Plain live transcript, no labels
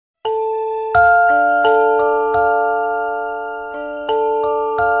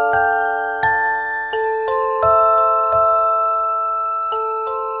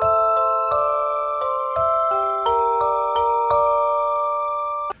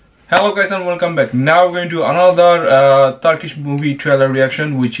Hello guys and welcome back. Now we're going to do another Turkish movie trailer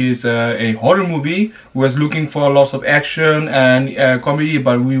reaction, which is a horror movie. We was looking for lots of action and comedy,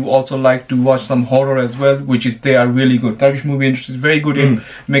 but we also like to watch some horror as well, which is they are really good. Turkish movie industry is very good in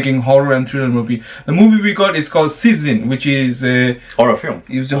making horror and thriller movie. The movie we got is called SİCCIN, which is a horror film.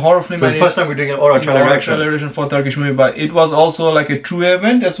 It was a horror film. So it's the first time we're doing an horror trailer reaction for Turkish movie, but it was also like a true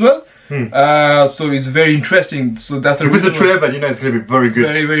event as well. So it's very interesting. So that's a if it's a trailer, but you know it's going to be very good.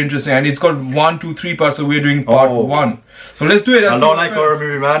 Very interesting, and it's got 1, 2, 3 parts. So we're doing part 1. So let's do it. I don't like horror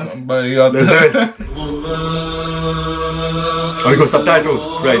movie, man. But yeah, let's do it. Oh, we got subtitles.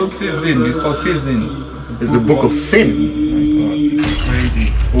 Right. SİCCIN. It's called SİCCIN. It's the book of sin. Oh my god, this is crazy.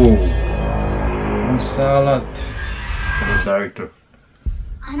 Oh. Musallat. The director.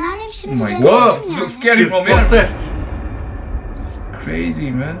 Oh my god, it looks scary from here. Possessed. It's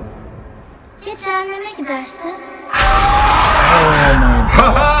crazy, man. Cehenneme gidersin. Oh my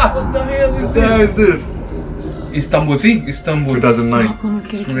god. What the hell is this? Istanbul, see? Istanbul. 2009.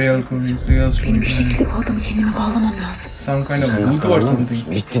 Real story. Benim bir şekilde bu adamı kendime bağlamam lazım. Some kind of voodoo or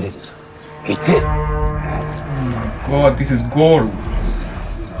something. Bitti dedim sana. Bitti. Oh my god, this is gore.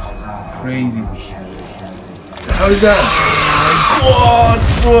 Crazy. How is that? Oh my god,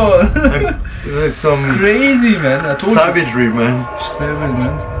 bro. It's some crazy, man. I told savagery, you. man. Savage,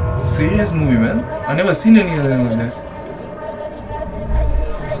 man. Serious movie, man. I never seen any other like this.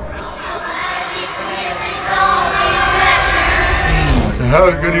 How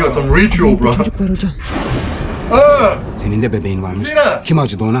is going to get some ritual, bro? Senin de bebeğin varmış. Sina. Kim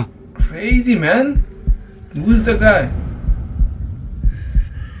acıdı ona? Crazy, man. Who's the guy?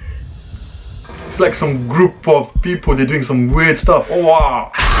 It's like some group of people. They're doing some weird stuff. Oh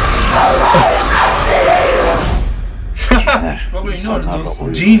wow. Probably not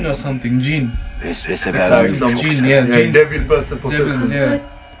those jinn or something, jinn. Vesvese Like some jinn, yeah, jinn. devil person possessed. Devil, yeah.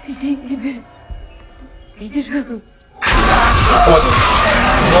 Dediğin gibi. Nedir?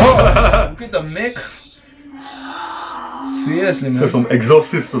 Look at the mech. Seriously, man. There's some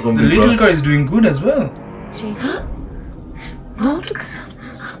exorcist or The something. little guy is doing good as well. Ceyda? Ne oldu kızım?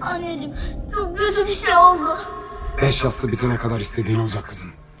 Anneciğim, çok kötü bir şey oldu. 5 yassı bitene kadar istediğin olacak kızım.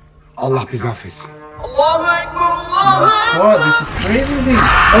 Allah bizi affetsin. Wow, this is crazy.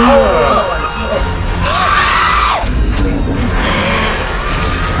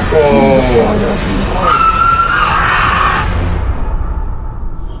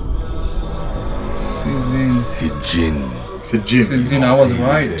 SİCCİN. SİCCIN, I was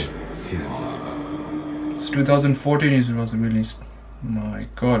right. It's 2014 it was released. My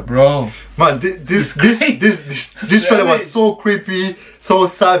god, bro. Man, this trailer was so creepy, so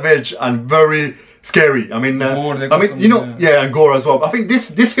savage, and very scary. I mean, you know, yeah, and gore as well. I think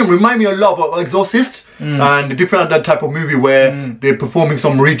this film reminds me a lot of Exorcist and the different that type of movie where they're performing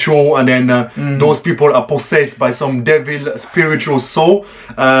some ritual and then those people are possessed by some devil spiritual soul,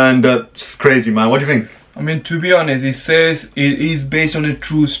 and it's crazy, man. What do you think? I mean, to be honest, it says it is based on a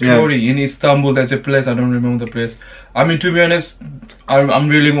true story. In Istanbul. There's a place, I don't remember the place. I mean, to be honest, I'm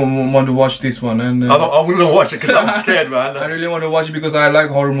really want to watch this one, and I wouldn't watch it because I'm scared, man. I really want to watch it because I like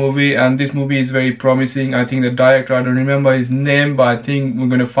horror movie, and this movie is very promising. I think the director, I don't remember his name, but I think we're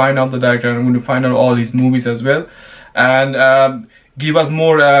going to find out the director, and I'm going to find out all his movies as well, and give us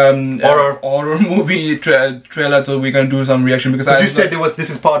more horror movie trailer so we can do some reaction, because you said this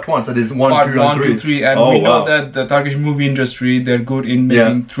is part 1, so there's 1, part 2, 1, and 2, 3, and we know that the Turkish movie industry, they're good in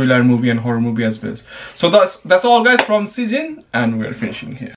making thriller movie and horror movie as well. So that's all guys from SİCCIN, and we're finishing here.